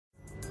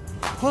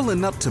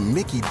Pulling up to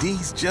Mickey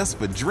D's just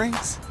for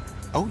drinks?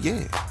 Oh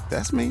yeah,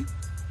 that's me.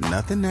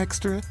 Nothing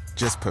extra,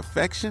 just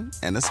perfection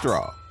and a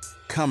straw.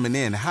 Coming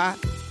in hot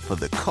for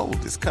the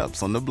coldest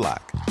cups on the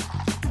block.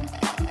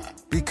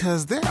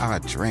 Because there are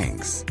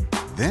drinks.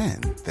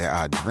 Then there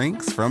are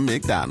drinks from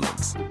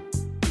McDonald's.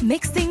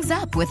 Mix things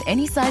up with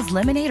any size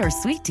lemonade or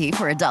sweet tea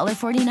for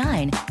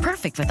 $1.49.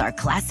 Perfect with our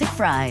classic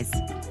fries.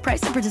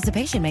 Price and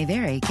participation may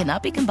vary.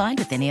 Cannot be combined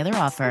with any other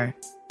offer.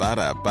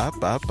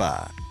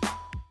 Ba-da-ba-ba-ba.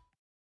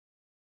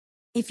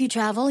 If you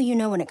travel, you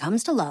know when it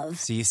comes to love.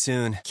 See you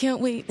soon. Can't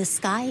wait. The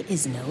sky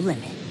is no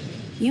limit.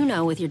 You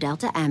know with your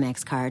Delta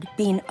Amex card,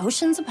 being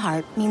oceans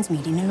apart means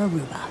meeting in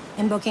Aruba.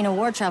 And booking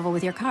award travel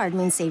with your card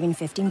means saving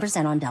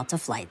 15% on Delta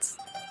flights.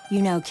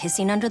 You know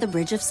kissing under the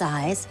bridge of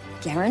sighs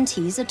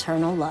guarantees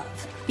eternal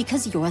love.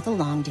 Because you're the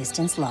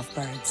long-distance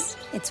lovebirds.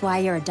 It's why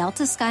you're a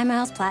Delta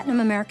SkyMiles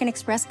Platinum American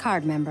Express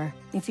card member.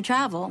 If you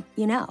travel,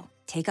 you know.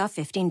 Take off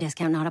 15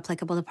 discount not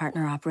applicable to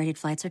partner-operated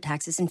flights or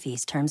taxes and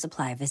fees. Terms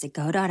apply. Visit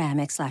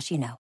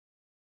go.amex/you-know.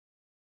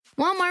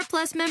 Walmart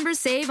Plus members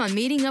save on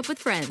meeting up with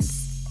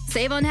friends.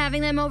 Save on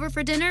having them over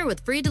for dinner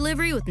with free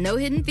delivery with no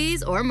hidden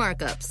fees or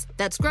markups.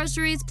 That's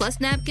groceries, plus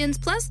napkins,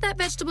 plus that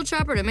vegetable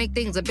chopper to make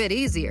things a bit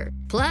easier.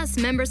 Plus,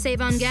 members save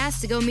on gas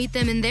to go meet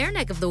them in their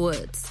neck of the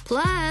woods.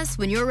 Plus,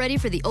 when you're ready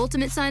for the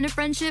ultimate sign of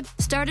friendship,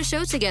 start a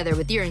show together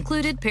with your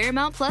included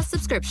Paramount Plus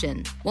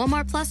subscription.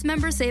 Walmart Plus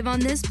members save on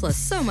this plus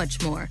so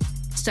much more.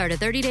 Start a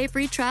 30-day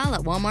free trial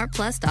at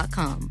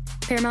walmartplus.com.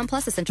 Paramount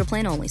Plus Essential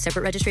Plan only.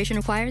 Separate registration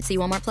required. See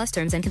Walmart Plus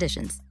terms and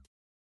conditions.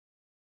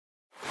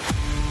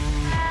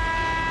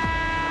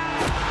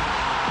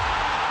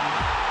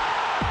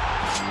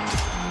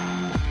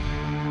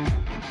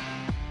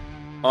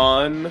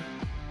 Unbelievable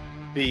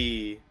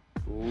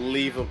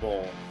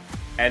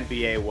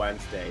NBA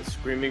Wednesday.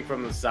 Screaming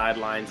from the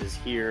Sidelines is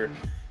here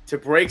to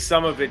break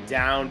some of it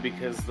down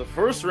because the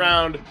first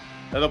round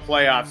of the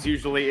playoffs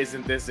usually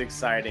isn't this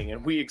exciting,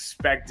 and we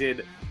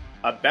expected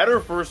a better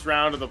first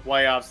round of the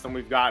playoffs than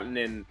we've gotten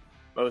in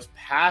most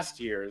past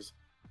years.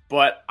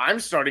 But I'm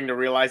starting to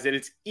realize that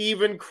it's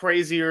even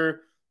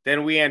crazier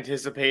than we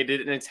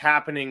anticipated, and it's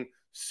happening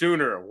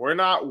sooner. We're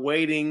not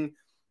waiting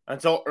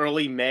until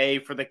early May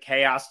for the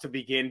chaos to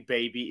begin,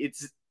 baby.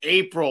 It's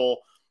April,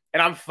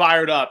 and I'm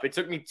fired up. It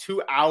took me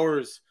 2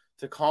 hours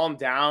to calm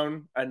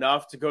down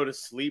enough to go to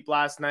sleep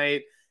last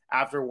night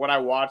after what I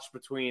watched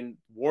between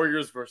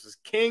Warriors versus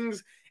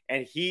Kings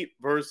and Heat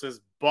versus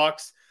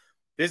Bucks.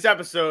 This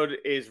episode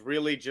is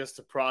really just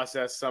to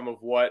process some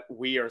of what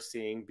we are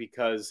seeing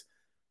because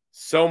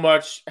so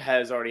much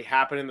has already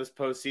happened in this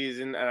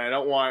postseason, and I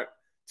don't want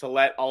to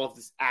let all of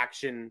this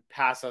action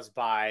pass us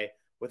by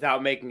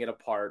without making it a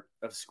part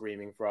of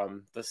Screaming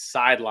from the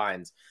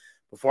Sidelines.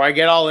 Before I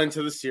get all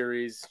into the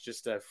series,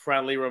 just a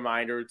friendly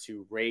reminder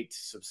to rate,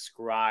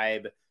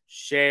 subscribe,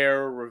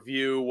 share,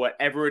 review,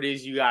 whatever it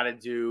is you got to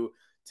do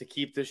to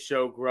keep this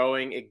show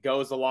growing. It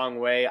goes a long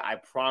way, I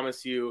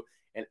promise you,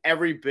 and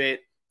every bit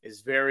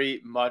is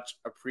very much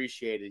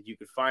appreciated. You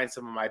can find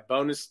some of my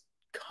bonus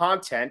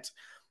content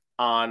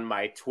on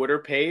my Twitter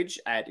page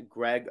at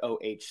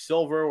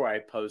GregOHSilver, where I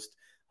post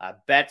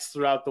bets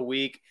throughout the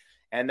week,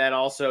 and then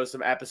also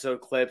some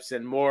episode clips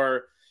and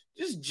more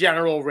just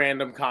general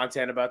random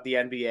content about the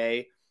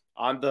NBA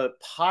on the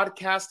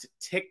podcast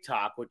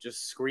TikTok, which is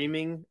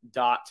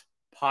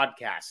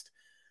screaming.podcast.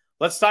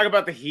 Let's talk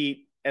about the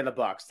Heat and the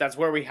Bucks. That's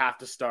where we have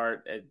to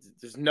start.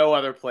 There's no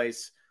other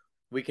place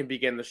we can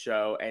begin the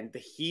show, and the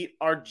Heat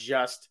are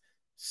just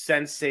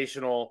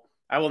sensational.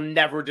 I will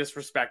never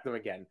disrespect them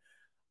again.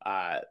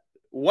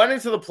 Went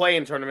into the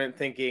play-in tournament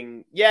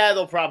thinking, yeah,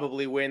 they'll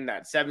probably win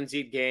that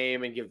 7-seed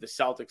game and give the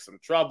Celtics some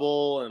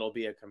trouble, and it'll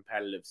be a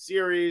competitive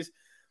series.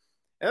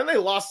 And then they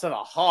lost to the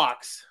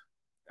Hawks.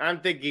 I'm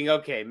thinking,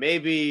 okay,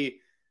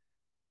 maybe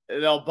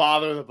they'll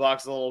bother the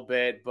Bucks a little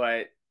bit,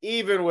 but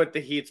even with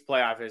the Heat's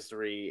playoff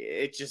history,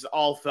 it just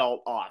all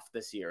felt off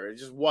this year. It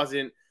just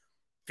wasn't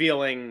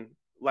feeling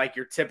like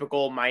your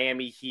typical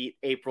Miami Heat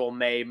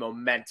April-May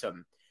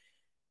momentum.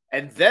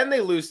 And then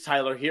they lose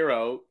Tyler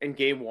Hero in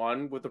game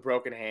one with a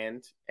broken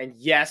hand. And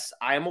yes,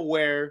 I am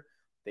aware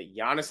that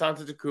Giannis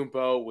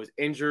Antetokounmpo was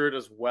injured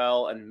as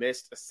well and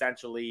missed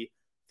essentially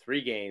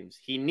 3 games.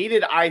 He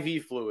needed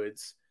IV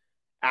fluids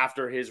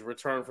after his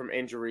return from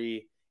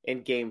injury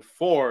in game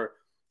 4.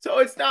 So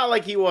it's not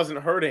like he wasn't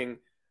hurting,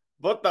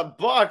 but the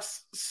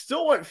Bucks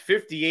still went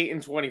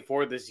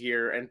 58-24 this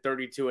year and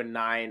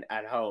 32-9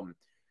 at home.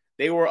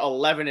 They were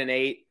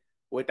 11-8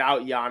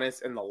 without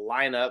Giannis in the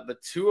lineup,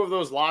 but 2 of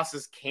those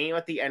losses came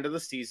at the end of the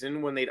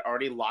season when they'd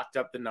already locked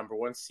up the number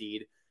 1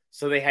 seed,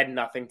 so they had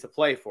nothing to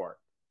play for.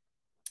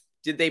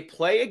 Did they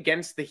play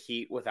against the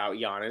Heat without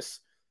Giannis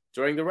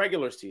during the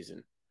regular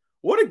season?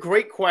 What a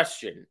great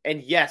question.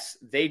 And yes,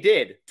 they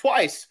did.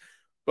 Twice.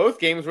 Both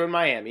games were in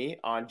Miami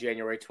on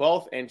January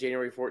 12th and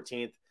January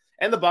 14th,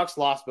 and the Bucks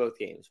lost both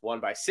games, one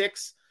by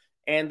 6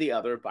 and the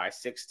other by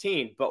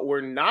 16. But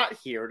we're not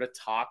here to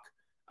talk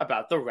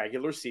about the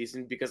regular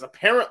season because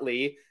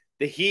apparently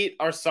the Heat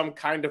are some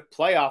kind of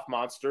playoff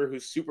monster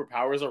whose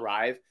superpowers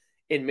arrive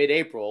in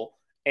mid-April,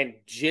 and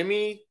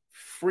Jimmy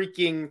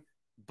freaking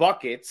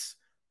buckets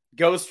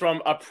goes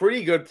from a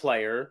pretty good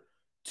player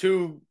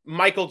to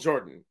Michael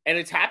Jordan. And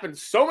it's happened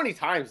so many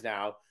times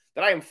now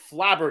that I am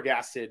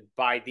flabbergasted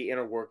by the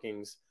inner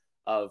workings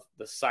of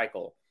the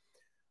cycle.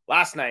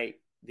 Last night,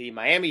 the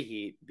Miami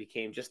Heat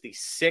became just the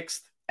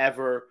 6th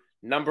ever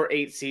number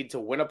 8 seed to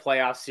win a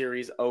playoff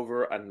series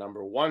over a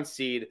number 1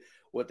 seed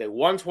with a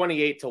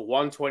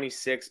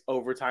 128-126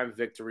 overtime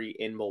victory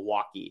in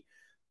Milwaukee.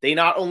 They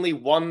not only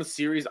won the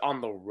series on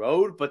the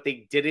road, but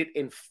they did it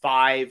in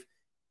 5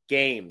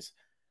 games.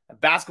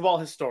 Basketball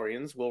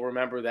historians will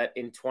remember that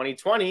in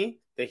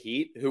 2020, the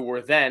Heat, who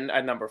were then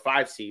a number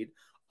 5 seed,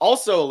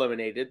 also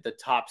eliminated the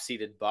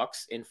top-seeded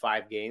Bucks in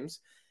 5 games.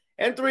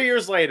 And 3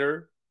 years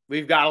later,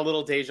 we've got a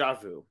little deja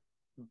vu.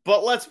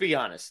 But let's be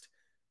honest.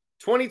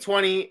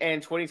 2020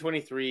 and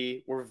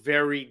 2023 were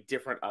very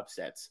different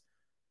upsets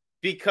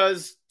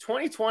because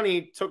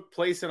 2020 took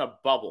place in a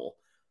bubble.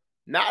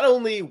 Not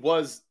only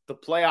was the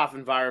playoff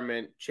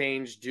environment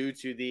changed due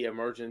to the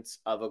emergence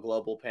of a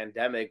global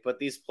pandemic, but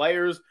these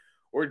players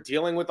were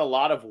dealing with a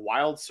lot of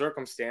wild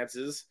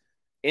circumstances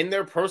in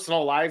their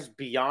personal lives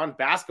beyond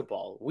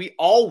basketball. We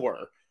all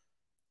were.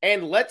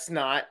 And let's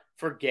not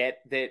forget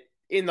that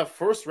in the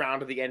first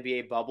round of the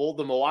NBA bubble,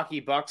 the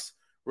Milwaukee Bucks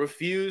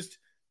refused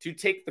to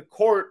take the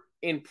court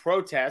in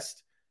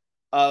protest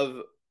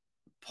of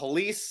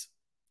police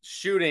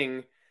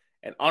shooting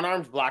an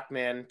unarmed black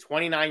man,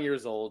 29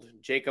 years old,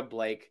 Jacob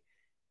Blake,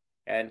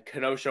 in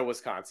Kenosha,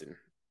 Wisconsin.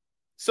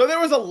 So there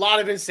was a lot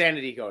of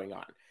insanity going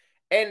on.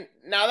 And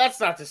now that's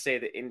not to say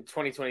that in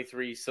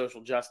 2023,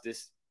 social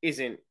justice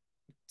isn't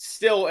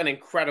still an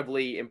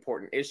incredibly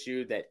important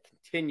issue that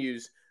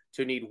continues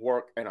to need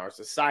work in our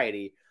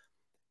society.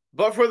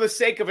 But for the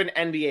sake of an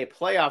NBA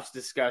playoffs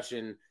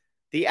discussion,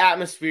 the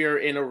atmosphere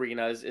in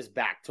arenas is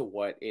back to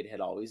what it had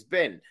always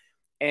been.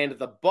 And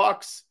the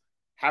Bucks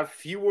have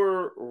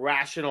fewer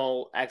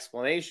rational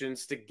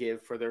explanations to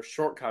give for their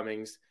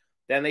shortcomings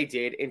than they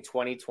did in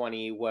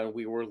 2020 when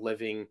we were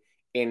living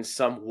in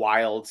some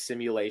wild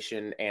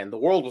simulation and the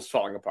world was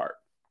falling apart.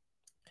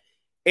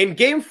 In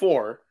Game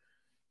 4,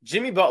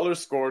 Jimmy Butler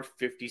scored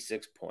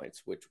 56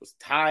 points, which was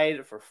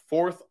tied for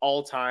 4th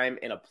all-time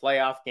in a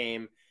playoff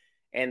game,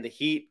 and the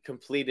Heat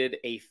completed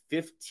a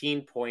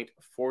 15-point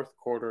fourth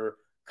quarter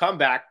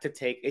comeback to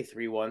take a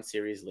 3-1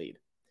 series lead.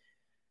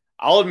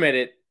 I'll admit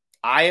it,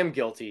 I am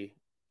guilty.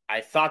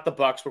 I thought the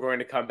Bucks were going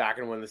to come back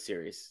and win the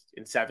series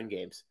in 7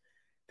 games.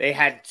 They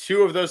had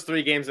 2 of those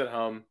 3 games at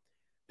home.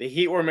 The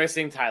Heat were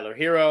missing Tyler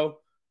Hero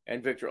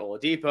and Victor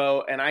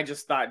Oladipo, and I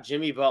just thought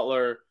Jimmy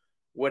Butler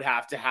would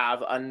have to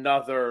have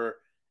another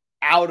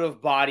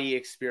out-of-body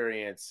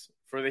experience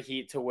for the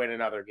Heat to win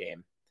another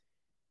game.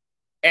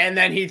 And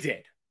then he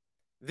did.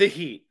 The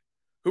Heat,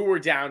 who were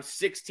down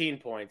 16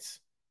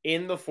 points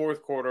in the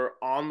fourth quarter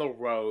on the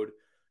road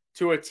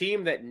to a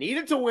team that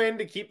needed to win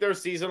to keep their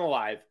season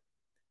alive,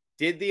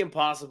 did the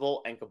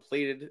impossible and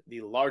completed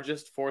the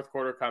largest fourth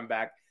quarter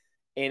comeback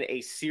in a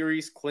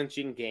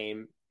series-clinching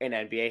game in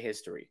NBA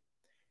history.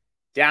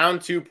 Down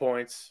 2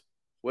 points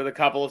with a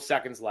couple of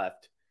seconds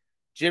left,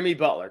 Jimmy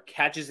Butler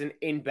catches an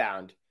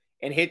inbound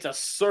and hits a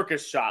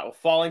circus shot while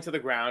falling to the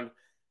ground,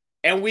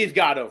 and we've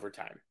got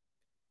overtime.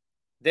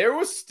 There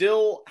was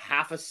still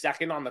half a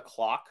second on the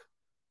clock,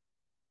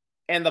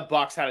 and the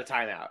Bucks had a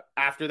timeout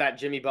after that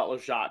Jimmy Butler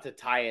shot to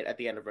tie it at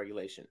the end of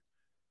regulation.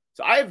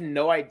 So I have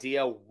no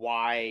idea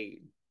why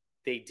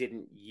they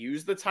didn't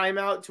use the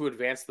timeout to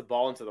advance the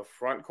ball into the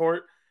front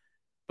court,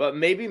 but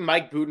maybe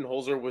Mike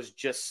Budenholzer was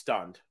just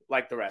stunned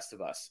like the rest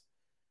of us.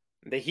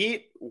 The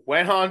Heat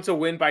went on to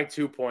win by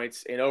 2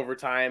 points in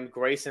overtime.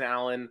 Grayson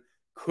Allen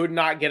could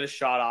not get a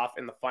shot off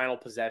in the final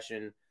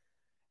possession.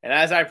 And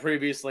as I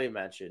previously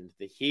mentioned,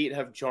 the Heat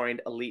have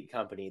joined elite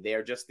company. They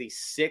are just the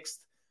 6th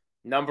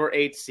number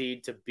 8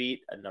 seed to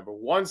beat a number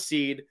 1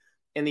 seed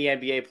in the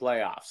NBA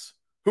playoffs.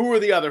 Who were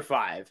the other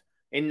 5?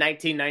 In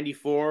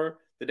 1994,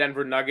 the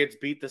Denver Nuggets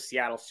beat the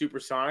Seattle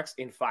Supersonics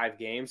in 5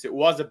 games. It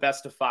was a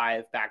best of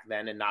 5 back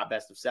then and not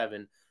best of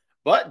 7.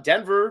 But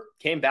Denver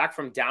came back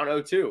from down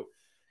 0-2.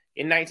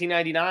 In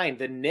 1999,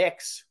 the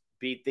Knicks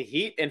beat the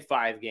Heat in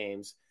 5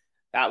 games.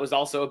 That was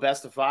also a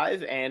best of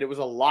 5, and it was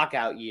a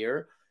lockout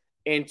year.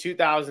 In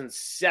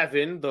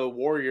 2007, the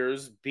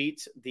Warriors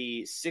beat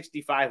the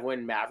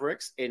 65-win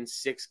Mavericks in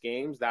 6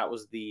 games. That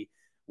was the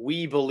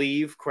We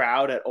Believe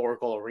crowd at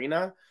Oracle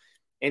Arena.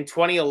 In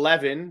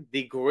 2011,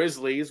 the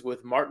Grizzlies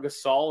with Marc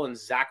Gasol and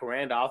Zach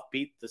Randolph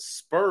beat the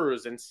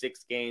Spurs in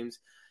 6 games.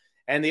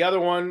 And the other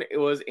one, it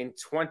was in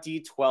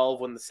 2012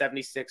 when the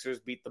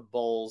 76ers beat the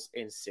Bulls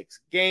in 6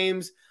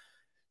 games.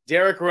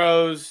 Derrick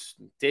Rose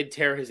did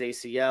tear his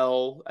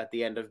ACL at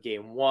the end of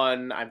game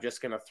 1. I'm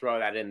just going to throw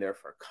that in there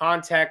for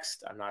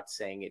context. I'm not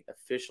saying it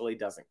officially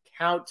doesn't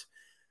count,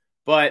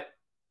 but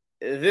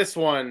this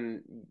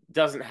one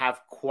doesn't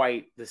have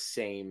quite the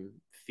same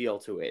feel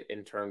to it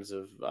in terms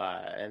of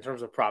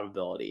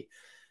probability.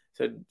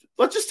 So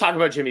let's just talk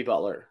about Jimmy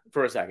Butler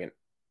for a second.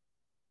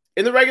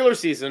 In the regular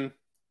season,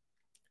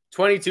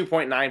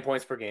 22.9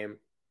 points per game,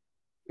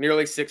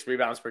 nearly 6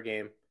 rebounds per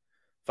game,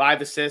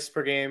 5 assists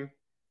per game,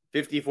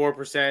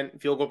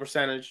 54% field goal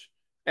percentage,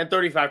 and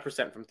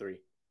 35% from three.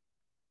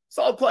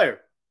 Solid player.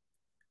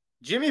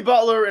 Jimmy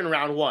Butler in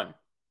round one,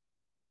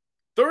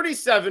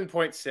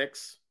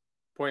 37.6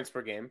 points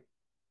per game,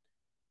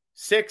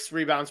 6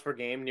 rebounds per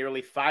game,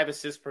 nearly 5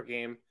 assists per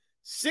game,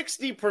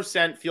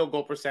 60% field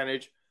goal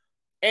percentage,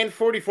 and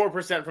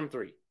 44% from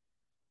three.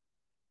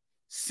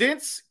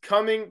 Since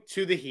coming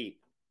to the Heat,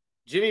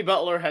 Jimmy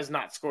Butler has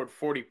not scored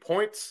 40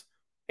 points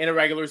in a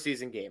regular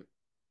season game.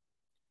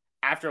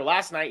 After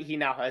last night, he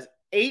now has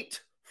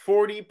 8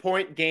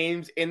 40-point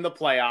games in the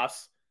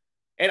playoffs,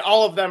 and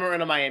all of them are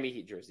in a Miami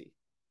Heat jersey.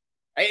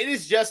 It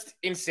is just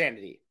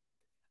insanity.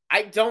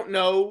 I don't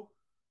know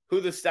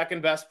who the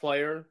second best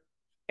player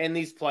in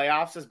these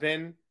playoffs has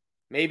been.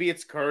 Maybe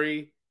it's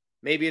Curry.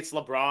 Maybe it's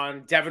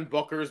LeBron. Devin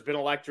Booker has been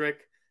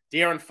electric.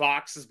 De'Aaron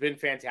Fox has been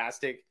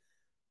fantastic.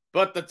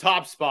 But the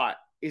top spot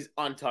is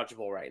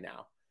untouchable right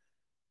now.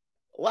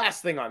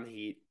 Last thing on the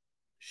Heat.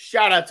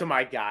 Shout out to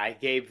my guy,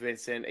 Gabe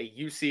Vincent, a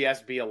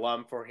UCSB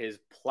alum, for his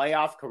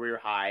playoff career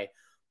high.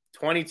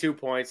 22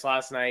 points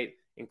last night,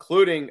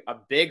 including a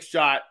big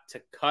shot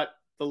to cut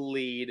the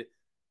lead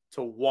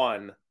to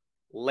 1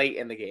 late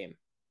in the game.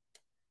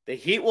 The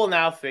Heat will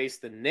now face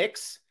the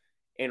Knicks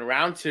in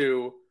round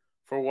 2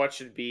 for what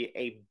should be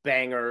a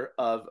banger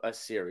of a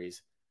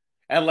series.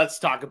 And let's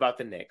talk about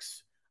the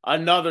Knicks.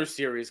 Another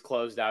series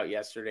closed out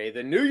yesterday.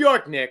 The New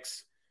York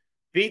Knicks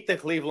beat the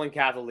Cleveland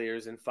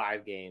Cavaliers in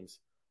 5 games,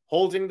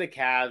 holding the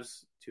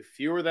Cavs to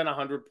fewer than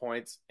 100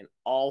 points in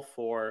all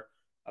 4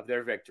 of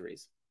their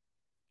victories.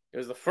 It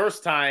was the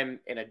first time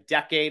in a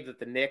decade that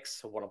the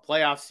Knicks have won a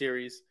playoff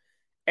series,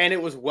 and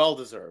it was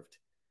well-deserved.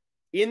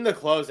 In the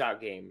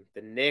closeout game,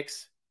 the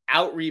Knicks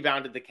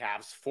out-rebounded the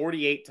Cavs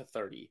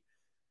 48-30.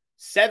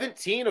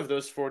 17 of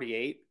those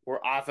 48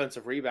 were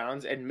offensive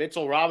rebounds, and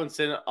Mitchell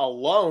Robinson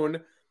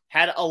alone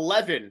had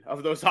 11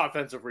 of those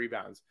offensive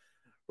rebounds.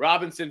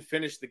 Robinson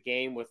finished the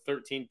game with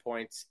 13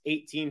 points,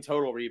 18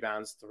 total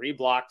rebounds, 3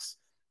 blocks,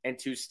 and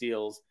 2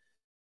 steals.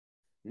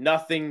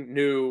 Nothing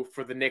new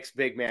for the Knicks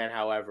big man,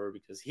 however,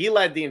 because he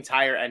led the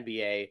entire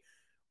NBA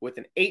with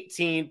an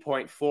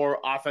 18.4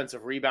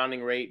 offensive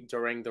rebounding rate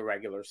during the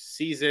regular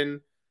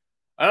season.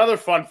 Another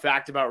fun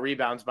fact about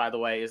rebounds, by the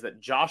way, is that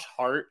Josh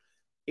Hart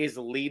is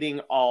leading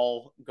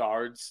all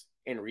guards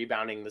in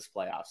rebounding this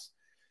playoffs.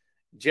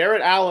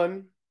 Jarrett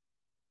Allen,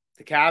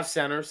 the Cavs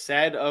center,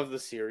 said of the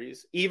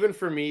series, "Even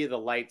for me, the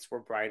lights were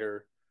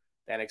brighter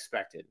than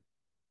expected."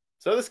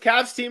 So this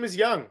Cavs team is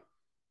young.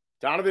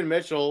 Donovan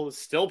Mitchell is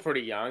still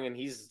pretty young, and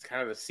he's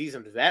kind of a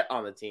seasoned vet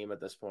on the team at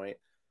this point.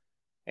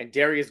 And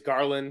Darius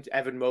Garland,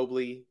 Evan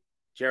Mobley,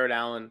 Jarrett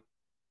Allen,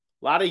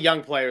 a lot of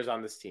young players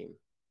on this team.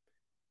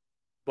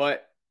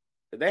 But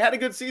they had a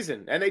good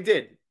season, and they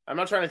did. I'm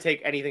not trying to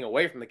take anything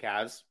away from the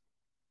Cavs,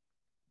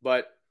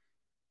 but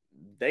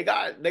they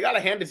got to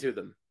hand it to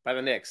them by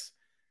the Knicks.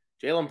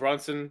 Jalen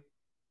Brunson,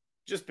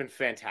 just been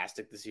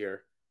fantastic this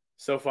year.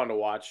 So fun to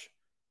watch.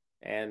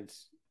 And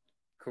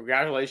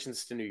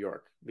congratulations to New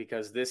York,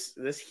 because this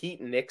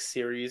Heat-Knicks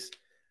series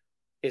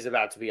is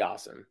about to be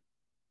awesome.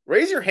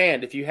 Raise your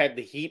hand if you had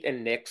the Heat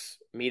and Knicks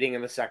meeting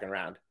in the second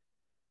round.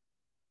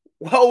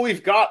 Well,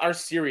 we've got our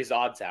series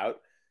odds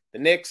out. The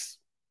Knicks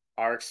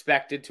are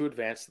expected to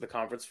advance to the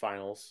conference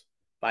finals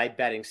by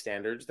betting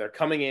standards. They're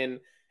coming in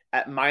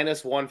at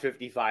minus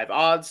 155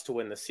 odds to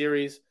win the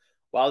series,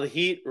 while the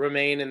Heat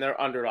remain in their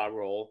underdog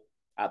role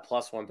at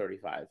plus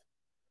 135.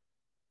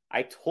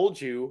 I told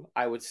you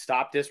I would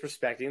stop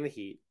disrespecting the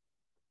Heat,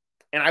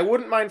 and I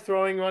wouldn't mind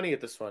throwing money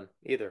at this one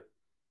either.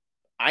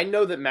 I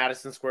know that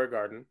Madison Square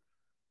Garden,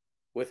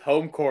 with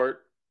home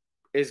court,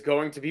 is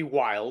going to be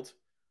wild,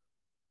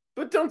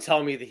 but don't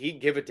tell me the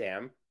Heat give a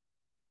damn.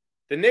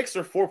 The Knicks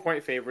are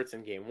 4-point favorites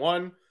in Game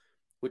 1,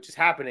 which is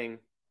happening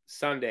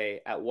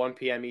Sunday at 1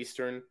 p.m.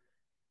 Eastern,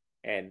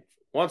 and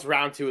once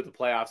round 2 of the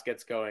playoffs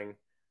gets going,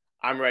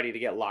 I'm ready to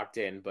get locked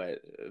in.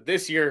 But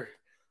this year,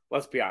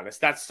 let's be honest,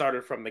 that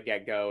started from the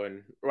get-go,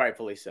 and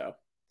rightfully so.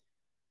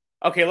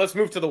 Okay, let's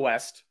move to the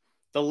West.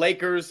 The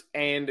Lakers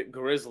and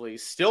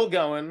Grizzlies still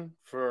going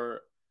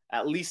for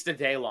at least a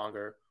day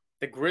longer.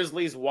 The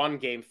Grizzlies won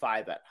Game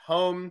 5 at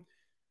home,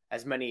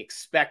 as many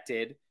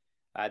expected.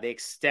 They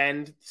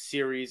extend the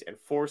series and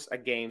force a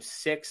Game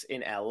 6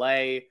 in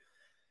LA.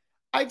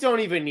 I don't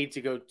even need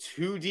to go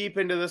too deep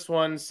into this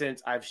one,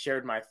 since I've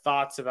shared my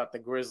thoughts about the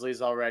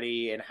Grizzlies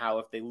already and how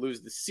if they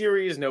lose the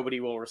series, nobody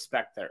will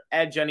respect their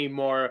edge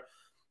anymore.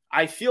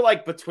 I feel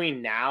like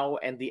between now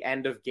and the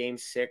end of Game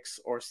 6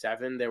 or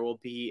 7, there will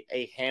be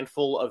a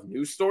handful of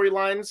new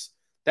storylines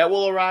that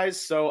will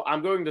arise. So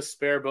I'm going to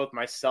spare both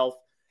myself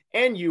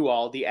and you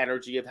all the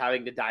energy of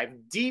having to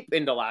dive deep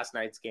into last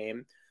night's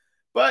game.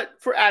 But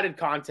for added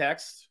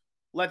context,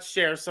 let's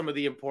share some of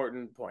the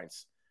important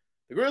points.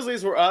 The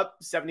Grizzlies were up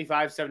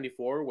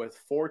 75-74 with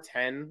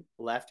 4:10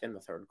 left in the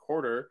third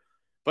quarter,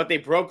 but they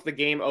broke the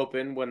game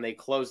open when they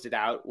closed it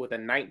out with a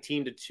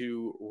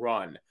 19-2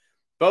 run.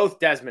 Both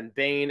Desmond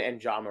Bane and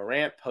John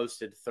Morant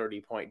posted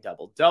 30-point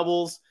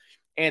double-doubles.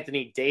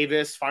 Anthony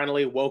Davis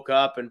finally woke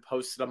up and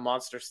posted a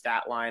monster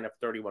stat line of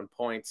 31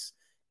 points,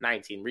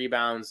 19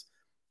 rebounds.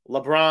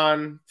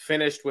 LeBron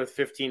finished with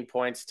 15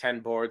 points,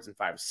 10 boards, and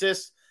 5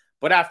 assists.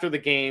 But after the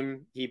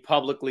game, he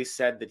publicly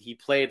said that he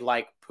played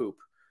like poop,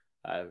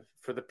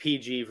 for the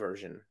PG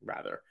version,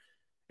 rather.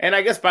 And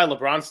I guess by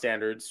LeBron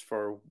standards,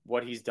 for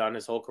what he's done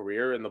his whole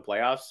career in the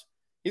playoffs,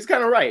 he's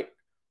kind of right.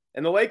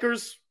 And the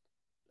Lakers,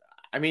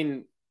 I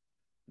mean,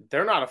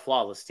 they're not a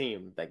flawless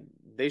team. Like,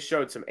 they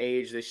showed some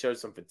age, they showed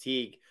some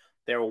fatigue.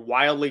 They're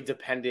wildly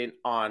dependent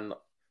on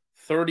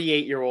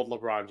 38-year-old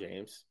LeBron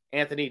James.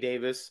 Anthony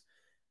Davis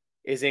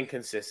is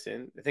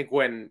inconsistent. I think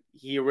when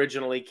he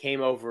originally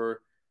came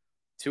over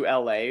to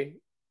LA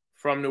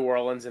from New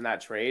Orleans in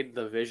that trade,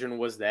 the vision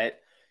was that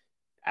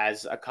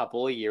as a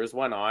couple of years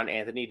went on,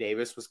 Anthony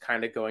Davis was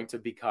kind of going to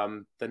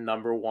become the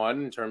number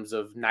one in terms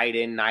of night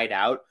in, night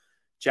out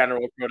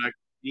general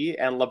productivity,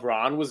 and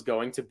LeBron was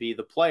going to be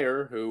the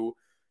player who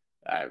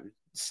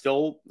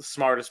still the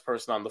smartest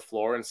person on the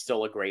floor and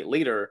still a great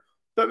leader,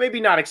 but maybe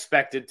not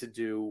expected to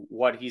do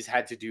what he's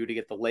had to do to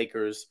get the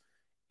Lakers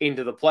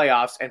into the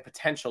playoffs and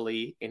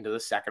potentially into the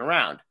second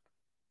round.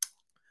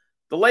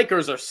 The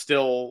Lakers are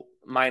still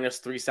minus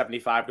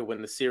 375 to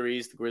win the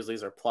series. The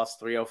Grizzlies are plus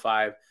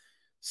 305.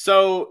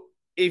 So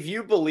if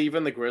you believe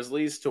in the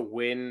Grizzlies to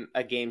win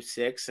a game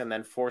 6 and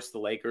then force the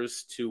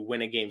Lakers to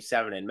win a game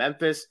 7 in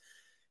Memphis,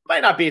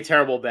 might not be a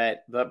terrible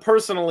bet, but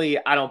personally,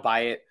 I don't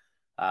buy it.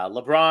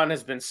 LeBron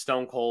has been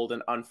stone cold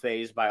and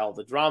unfazed by all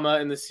the drama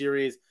in the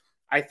series.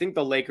 I think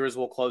the Lakers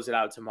will close it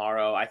out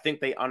tomorrow. I think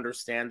they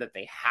understand that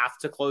they have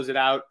to close it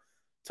out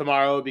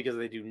tomorrow because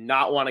they do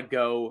not want to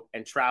go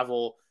and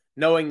travel,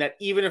 knowing that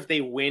even if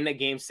they win a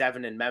game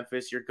 7 in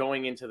Memphis, you're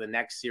going into the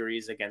next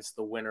series against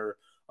the winner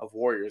of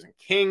Warriors and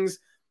Kings,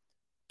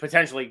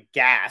 potentially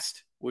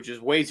gassed, which is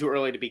way too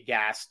early to be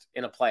gassed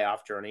in a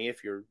playoff journey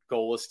if your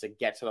goal is to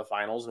get to the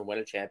finals and win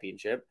a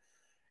championship.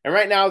 And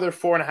right now, they're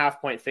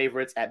 4.5-point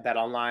favorites at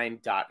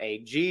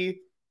betonline.ag.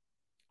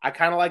 I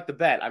kind of like the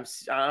bet.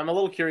 I'm a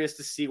little curious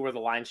to see where the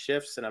line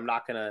shifts, and I'm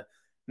not going to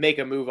make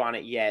a move on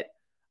it yet.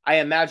 I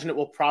imagine it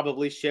will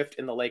probably shift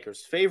in the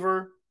Lakers'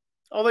 favor,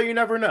 although you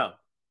never know.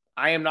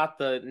 I am not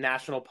the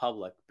national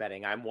public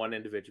betting. I'm one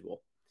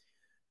individual.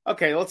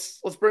 Okay, let's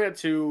bring it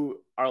to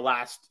our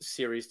last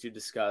series to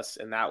discuss,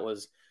 and that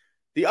was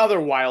the other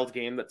wild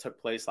game that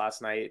took place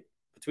last night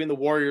between the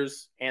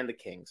Warriors and the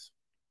Kings.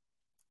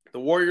 The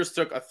Warriors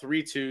took a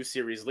 3-2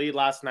 series lead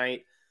last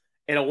night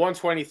in a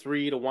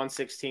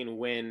 123-116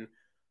 win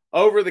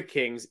over the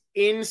Kings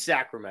in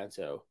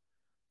Sacramento.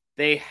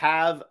 They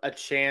have a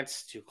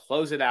chance to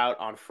close it out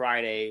on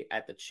Friday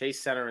at the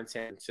Chase Center in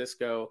San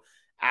Francisco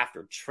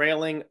after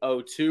trailing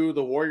 0-2.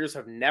 The Warriors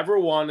have never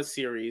won a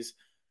series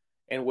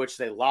in which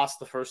they lost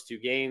the first 2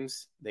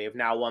 games. They have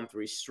now won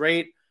 3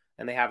 straight,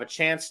 and they have a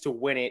chance to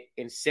win it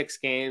in 6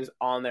 games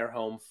on their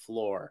home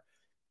floor.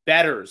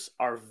 Bettors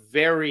are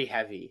very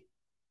heavy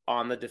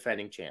on the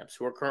defending champs,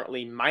 who are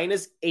currently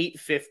minus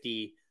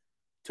 850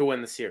 to win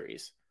the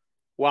series,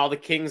 while the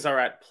Kings are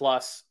at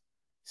plus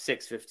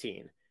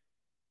 615.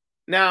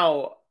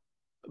 Now,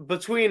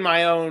 between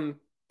my own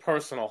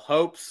personal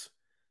hopes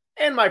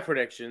and my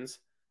predictions,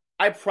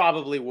 I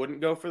probably wouldn't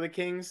go for the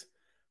Kings,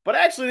 but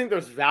I actually think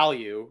there's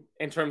value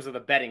in terms of the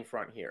betting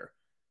front here,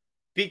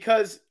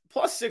 because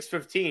plus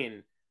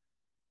 615,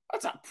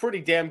 that's a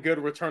pretty damn good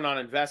return on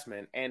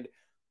investment. And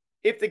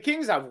if the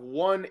Kings have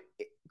one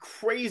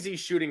crazy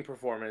shooting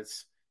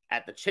performance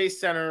at the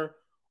Chase Center,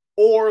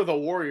 or the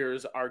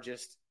Warriors are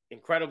just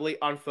incredibly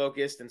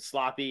unfocused and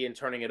sloppy and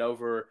turning it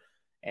over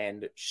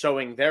and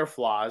showing their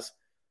flaws,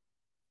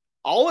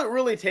 all it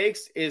really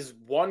takes is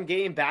one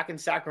game back in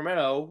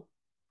Sacramento,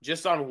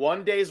 just on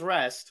one day's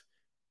rest,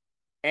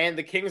 and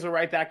the Kings are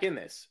right back in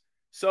this.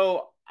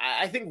 So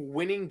I think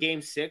winning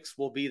game 6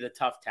 will be the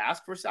tough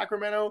task for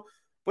Sacramento,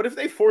 but if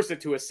they force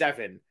it to a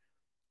 7,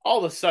 all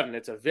of a sudden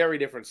it's a very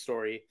different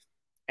story.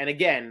 And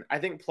again, I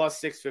think plus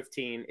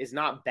 615 is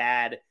not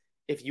bad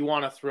if you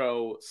want to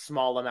throw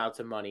small amounts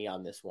of money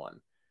on this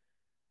one.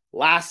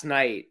 Last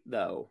night,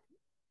 though,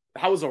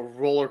 that was a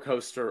roller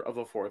coaster of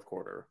a fourth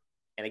quarter.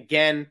 And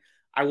again,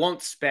 I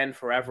won't spend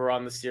forever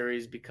on the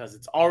series because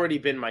it's already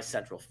been my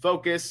central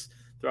focus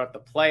throughout the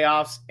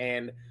playoffs,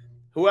 and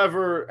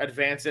whoever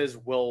advances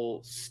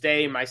will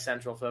stay my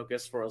central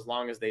focus for as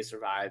long as they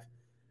survive.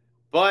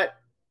 But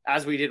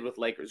as we did with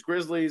Lakers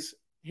Grizzlies,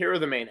 here are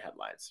the main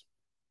headlines.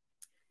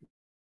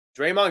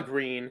 Draymond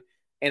Green,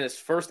 in his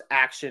first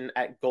action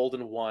at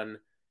Golden 1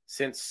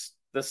 since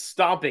the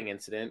stomping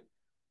incident,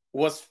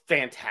 was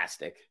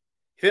fantastic.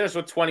 He finished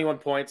with 21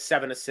 points,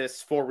 7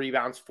 assists, 4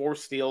 rebounds, 4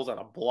 steals, and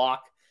a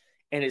block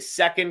in his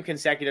second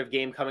consecutive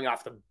game coming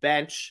off the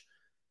bench.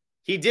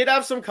 He did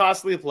have some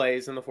costly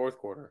plays in the fourth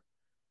quarter.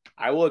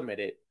 I will admit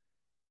it.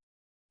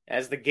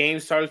 As the game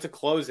started to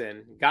close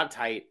in, got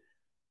tight,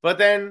 but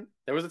then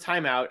there was a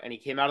timeout, and he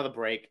came out of the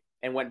break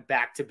and went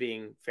back to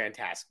being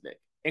fantastic,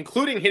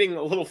 including hitting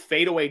a little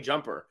fadeaway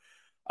jumper.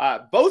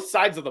 Both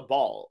sides of the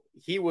ball,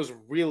 he was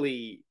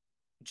really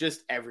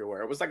just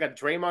everywhere. It was like a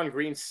Draymond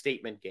Green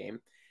statement game.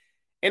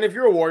 And if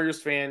you're a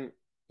Warriors fan,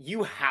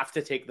 you have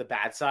to take the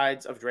bad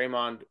sides of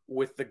Draymond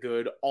with the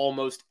good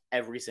almost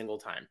every single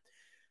time.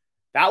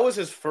 That was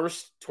his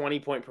first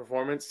 20-point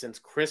performance since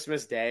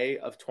Christmas Day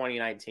of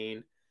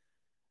 2019.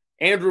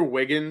 Andrew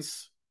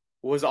Wiggins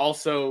was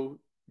also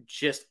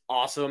just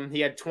awesome. He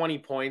had 20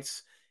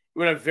 points. It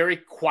was a very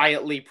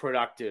quietly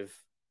productive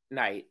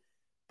night,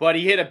 but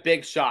he hit a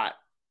big shot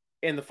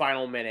in the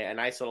final minute, a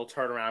nice little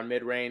turnaround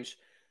mid-range.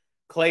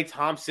 Klay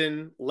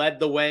Thompson led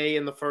the way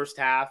in the first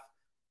half.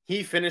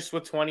 He finished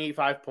with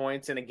 25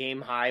 points and a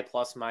game-high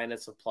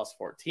plus-minus of plus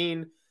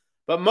 14.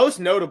 But most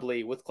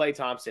notably with Klay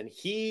Thompson,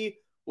 he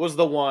was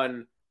the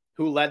one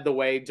who led the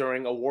way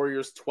during a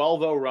Warriors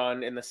 12-0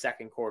 run in the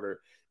second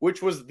quarter,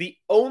 which was the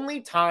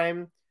only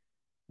time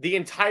the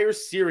entire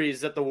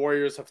series that the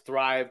Warriors have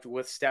thrived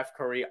with Steph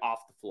Curry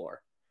off the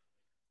floor.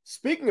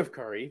 Speaking of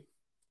Curry,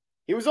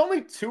 he was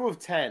only 2 of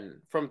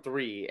 10 from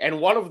 3, and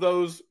one of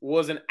those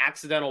was an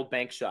accidental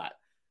bank shot.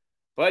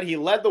 But he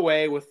led the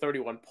way with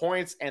 31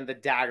 points and the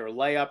dagger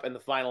layup in the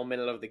final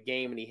minute of the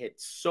game, and he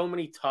hit so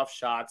many tough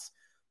shots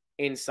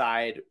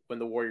inside when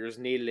the Warriors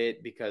needed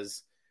it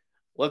because,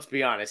 let's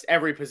be honest,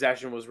 every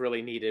possession was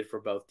really needed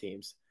for both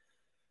teams.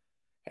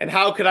 And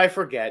how could I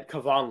forget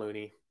Kevon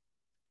Looney?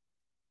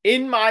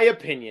 In my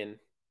opinion,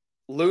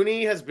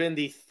 Looney has been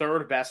the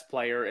third best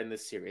player in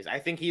this series. I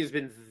think he has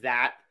been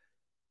that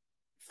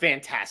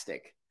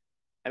fantastic.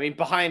 I mean,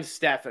 behind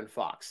Steph and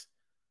Fox.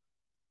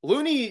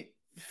 Looney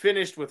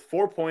finished with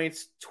 4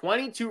 points,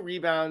 22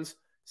 rebounds,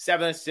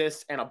 7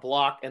 assists, and a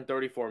block in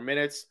 34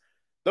 minutes.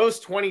 Those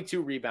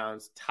 22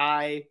 rebounds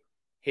tie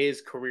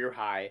his career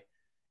high.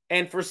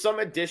 And for some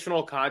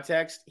additional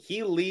context,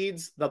 he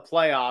leads the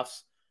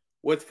playoffs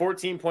with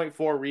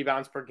 14.4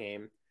 rebounds per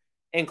game,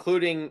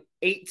 including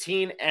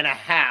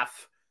 18.5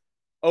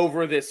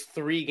 over this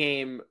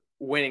 3-game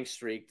winning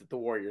streak that the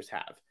Warriors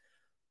have.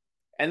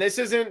 And this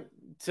isn't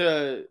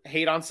to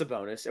hate on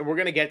Sabonis, and we're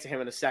going to get to him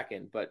in a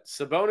second, but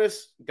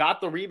Sabonis got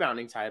the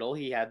rebounding title.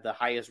 He had the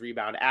highest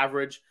rebound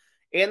average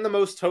and the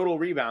most total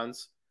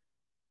rebounds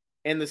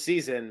in the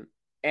season.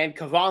 And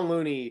Kevon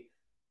Looney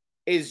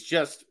is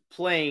just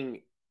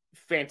playing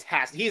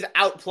fantastic. He's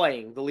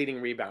outplaying the leading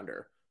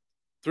rebounder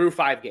through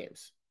 5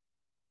 games.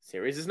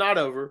 Series is not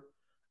over.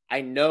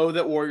 I know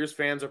that Warriors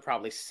fans are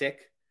probably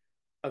sick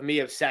of me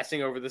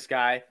obsessing over this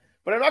guy,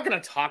 but I'm not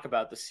going to talk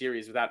about the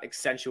series without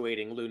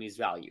accentuating Looney's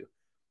value.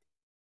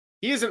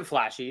 He isn't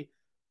flashy,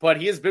 but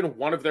he has been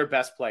one of their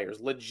best players,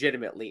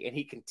 legitimately, and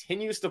he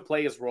continues to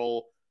play his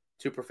role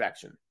to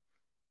perfection.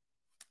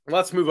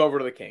 Let's move over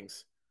to the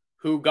Kings,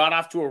 who got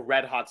off to a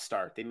red-hot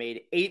start. They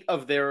made 8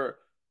 of their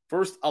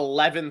first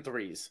 11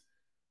 threes,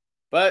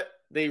 but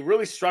they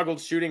really struggled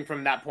shooting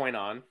from that point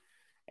on,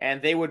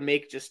 and they would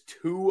make just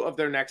 2 of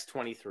their next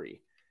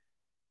 23.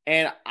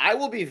 And I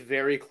will be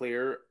very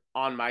clear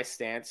on my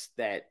stance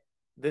that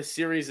the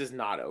series is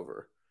not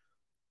over.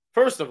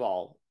 First of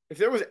all, if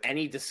there was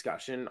any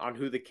discussion on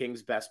who the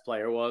Kings' best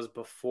player was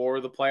before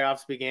the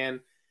playoffs began,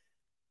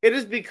 it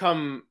has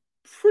become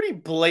pretty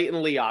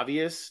blatantly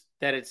obvious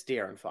that it's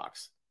De'Aaron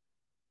Fox.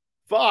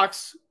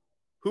 Fox,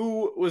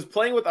 who was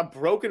playing with a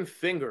broken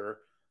finger,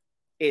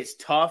 is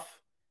tough,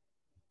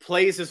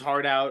 plays his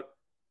heart out,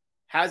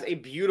 has a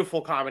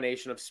beautiful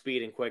combination of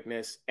speed and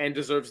quickness, and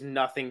deserves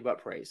nothing but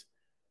praise.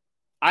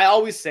 I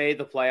always say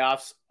the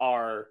playoffs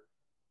are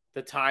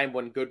the time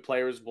when good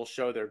players will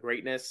show their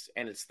greatness,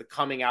 and it's the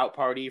coming out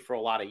party for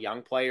a lot of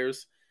young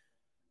players.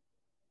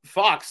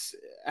 Fox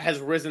has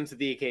risen to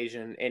the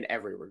occasion in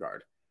every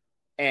regard,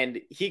 and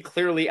he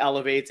clearly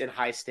elevates in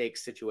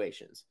high-stakes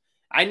situations.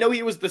 I know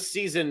he was the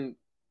season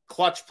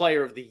clutch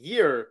player of the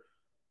year,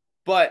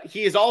 but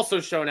he has also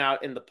shown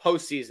out in the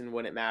postseason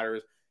when it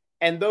matters,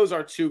 and those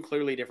are 2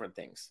 clearly different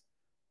things.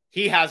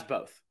 He has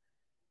both.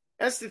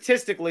 And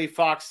statistically,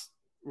 Fox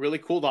really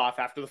cooled off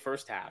after the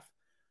first half.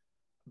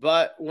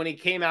 But when he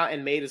came out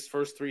and made his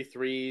first 3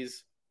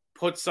 threes,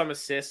 put some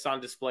assists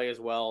on display as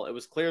well, it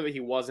was clear that he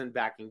wasn't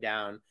backing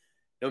down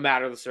no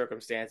matter the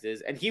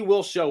circumstances, and he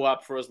will show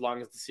up for as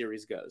long as the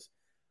series goes.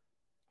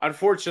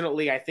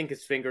 Unfortunately, I think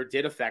his finger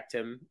did affect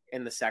him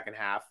in the second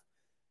half,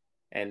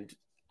 and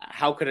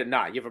how could it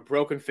not? You have a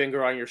broken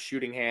finger on your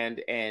shooting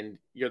hand, and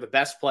you're the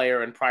best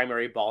player and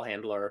primary ball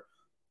handler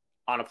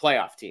on a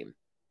playoff team.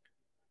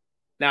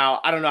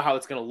 Now, I don't know how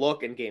it's going to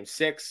look in Game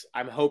 6.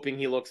 I'm hoping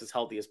he looks as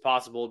healthy as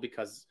possible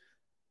because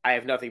I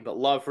have nothing but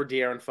love for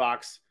De'Aaron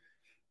Fox.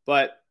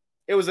 But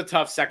it was a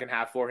tough second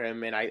half for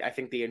him, and I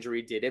think the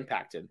injury did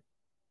impact him.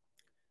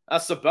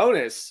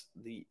 Sabonis,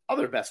 the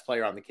other best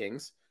player on the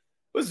Kings,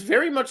 was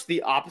very much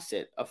the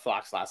opposite of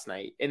Fox last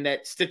night in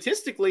that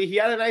statistically he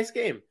had a nice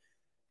game.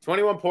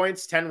 21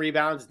 points, 10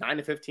 rebounds, 9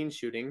 to 15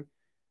 shooting.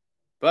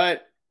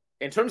 But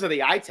in terms of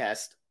the eye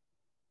test,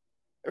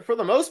 for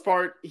the most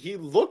part, he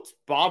looked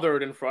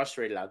bothered and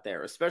frustrated out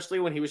there, especially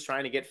when he was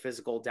trying to get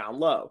physical down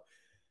low.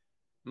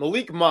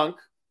 Malik Monk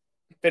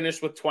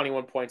finished with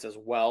 21 points as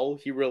well.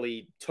 He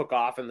really took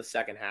off in the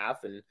second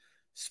half and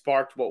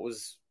sparked what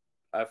was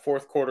a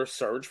fourth quarter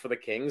surge for the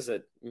Kings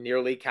that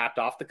nearly capped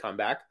off the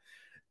comeback.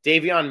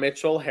 Davion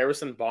Mitchell,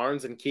 Harrison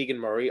Barnes, and Keegan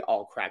Murray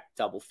all cracked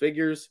double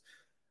figures.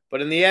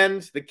 But in the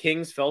end, the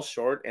Kings fell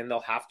short, and they'll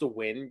have to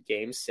win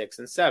Games 6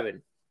 and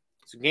 7.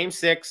 So Game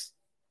 6,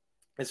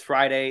 is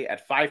Friday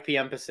at 5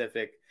 p.m.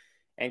 Pacific,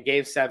 and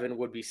Game 7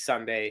 would be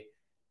Sunday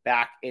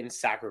back in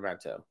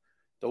Sacramento.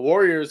 The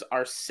Warriors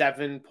are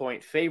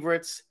 7-point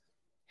favorites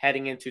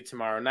heading into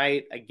tomorrow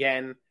night.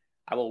 Again,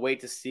 I will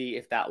wait to see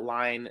if that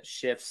line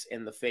shifts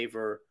in the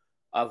favor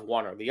of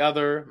one or the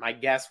other. My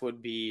guess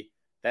would be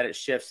that it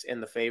shifts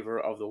in the favor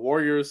of the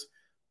Warriors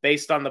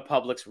based on the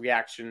public's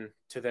reaction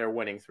to their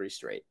winning 3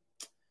 straight.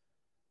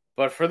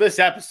 But for this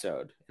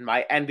episode, in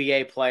my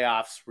NBA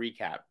playoffs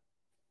recap,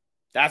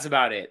 that's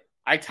about it.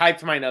 I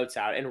typed my notes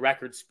out in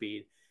record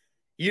speed.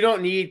 You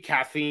don't need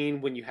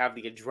caffeine when you have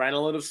the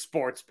adrenaline of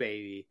sports,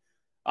 baby.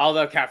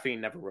 Although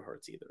caffeine never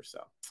hurts either. So,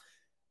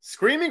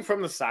 Screaming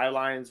from the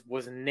Sidelines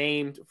was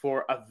named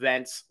for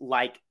events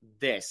like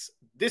this.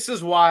 This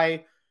is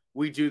why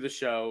we do the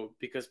show,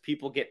 because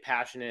people get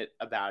passionate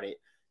about it.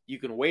 You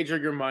can wager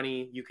your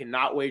money. You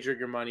cannot wager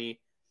your money.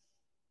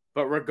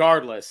 But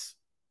regardless,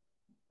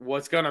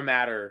 what's going to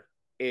matter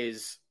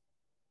is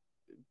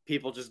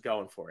people just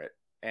going for it.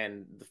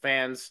 And the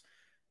fans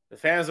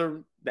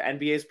are the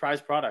NBA's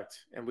prized product.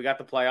 And we got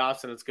the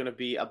playoffs, and it's going to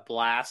be a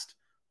blast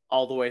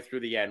all the way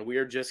through the end. We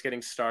are just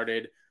getting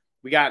started.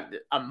 We got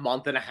a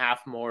month and a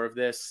half more of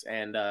this.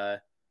 And I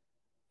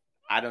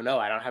don't know.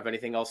 I don't have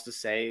anything else to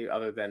say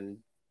other than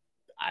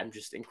I'm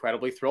just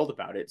incredibly thrilled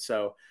about it.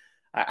 So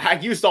I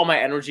used all my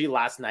energy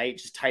last night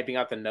just typing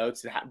out the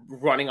notes and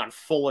running on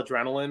full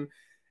adrenaline.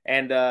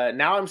 And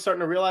now I'm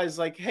starting to realize,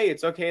 like, hey,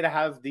 it's okay to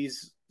have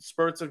these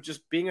spurts of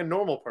just being a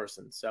normal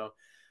person. So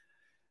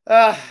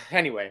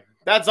anyway,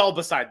 that's all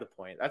beside the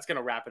point. That's going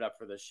to wrap it up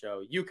for this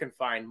show. You can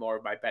find more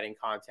of my betting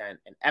content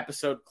and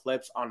episode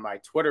clips on my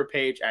Twitter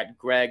page at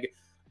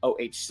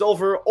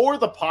GregOHSilver or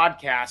the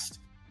podcast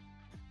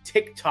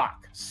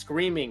TikTok,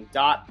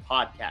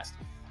 screaming.podcast.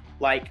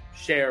 Like,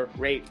 share,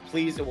 rate,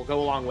 please. It will go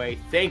a long way.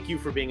 Thank you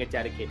for being a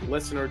dedicated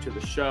listener to the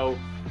show.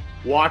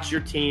 Watch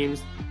your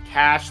teams,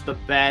 cash the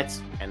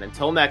bets, and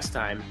until next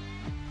time,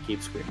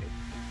 keep screaming.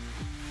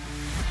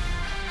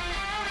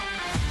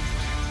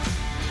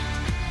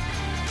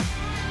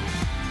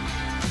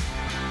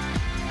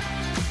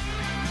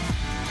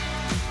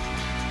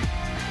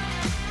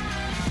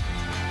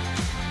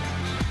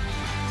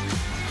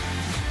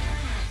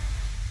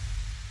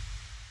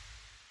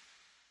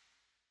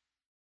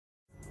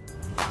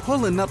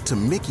 Pulling up to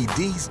Mickey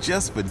D's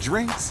just for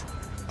drinks?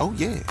 Oh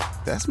yeah,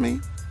 that's me.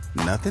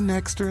 Nothing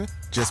extra,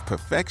 just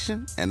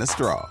perfection and a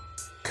straw.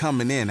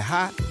 Coming in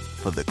hot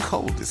for the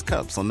coldest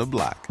cups on the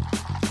block.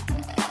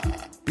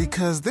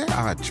 Because there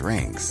are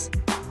drinks.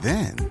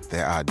 Then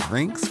there are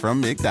drinks from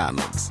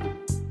McDonald's.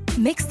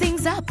 Mix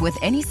things up with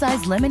any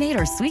size lemonade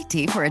or sweet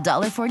tea for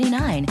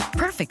 $1.49.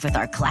 Perfect with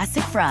our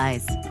classic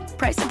fries.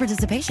 Price and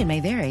participation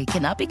may vary.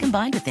 Cannot be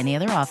combined with any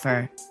other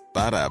offer.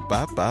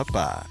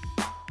 Ba-da-ba-ba-ba.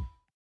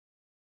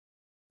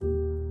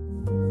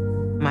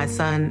 My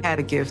son had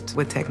a gift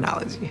with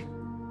technology.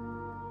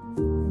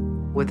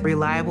 With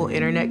reliable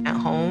internet at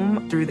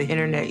home through the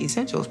Internet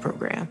Essentials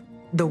program,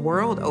 the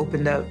world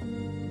opened up.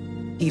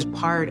 He's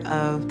part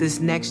of this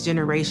next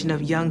generation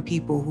of young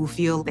people who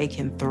feel they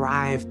can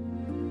thrive.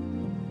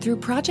 Through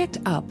Project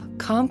UP,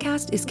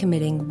 Comcast is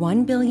committing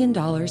 $1 billion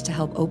to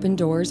help open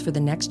doors for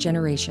the next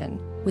generation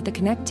with the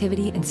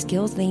connectivity and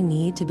skills they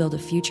need to build a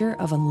future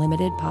of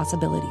unlimited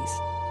possibilities.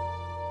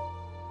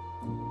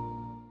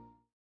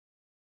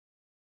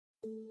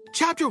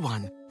 Chapter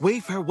 1,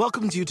 Wayfair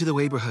welcomes you to the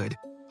neighborhood.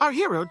 Our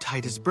hero,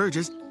 Titus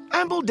Burgess,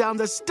 ambled down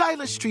the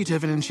stylish street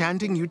of an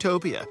enchanting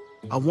utopia.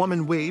 A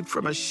woman waved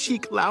from a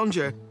chic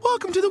lounger.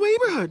 "Welcome to the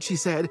neighborhood," she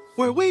said,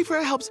 "where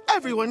Wayfair helps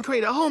everyone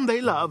create a home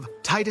they love."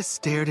 Titus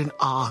stared in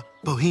awe.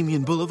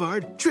 Bohemian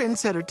Boulevard,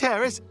 Trendsetter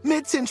Terrace,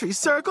 Mid-Century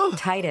Circle.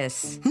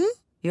 Titus,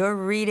 you're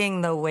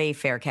reading the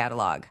Wayfair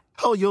catalog.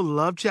 Oh, you'll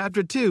love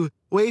Chapter 2.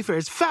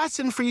 Wayfair's fast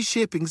and free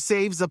shipping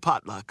saves a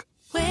potluck.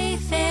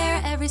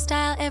 Wayfair, every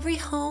style, every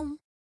home.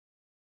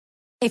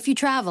 If you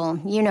travel,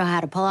 you know how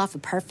to pull off a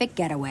perfect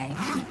getaway.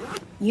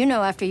 You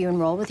know after you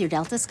enroll with your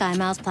Delta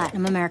SkyMiles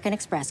Platinum American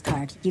Express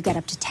card, you get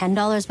up to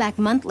 $10 back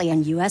monthly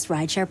on U.S.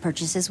 rideshare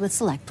purchases with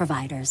select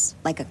providers,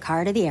 like a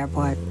car to the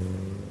airport.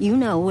 You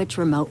know which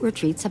remote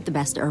retreats have the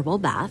best herbal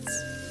baths,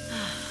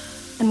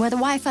 and where the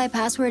Wi-Fi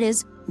password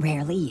is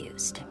rarely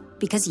used,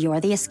 because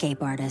you're the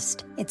escape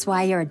artist. It's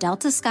why you're a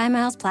Delta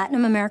SkyMiles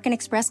Platinum American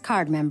Express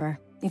card member.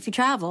 If you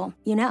travel,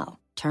 you know.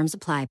 Terms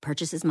apply.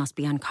 Purchases must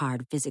be on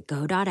card. Visit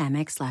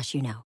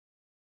go.amex/you-know.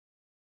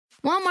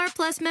 Walmart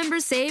Plus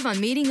members save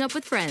on meeting up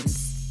with friends.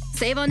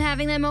 Save on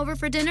having them over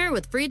for dinner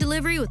with free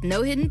delivery with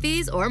no hidden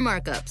fees or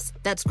markups.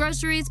 That's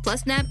groceries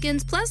plus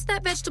napkins plus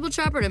that vegetable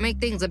chopper to make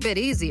things a bit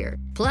easier.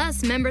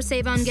 Plus, members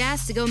save on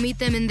gas to go meet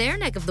them in their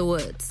neck of the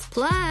woods.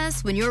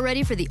 Plus, when you're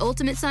ready for the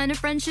ultimate sign of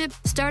friendship,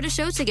 start a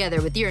show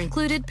together with your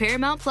included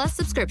Paramount Plus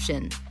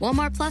subscription.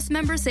 Walmart Plus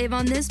members save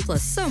on this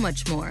plus so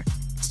much more.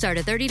 Start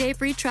a 30-day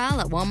free trial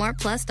at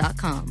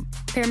walmartplus.com.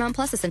 Paramount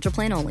Plus Essential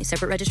Plan only.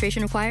 Separate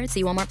registration required.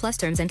 See Walmart Plus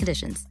terms and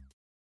conditions.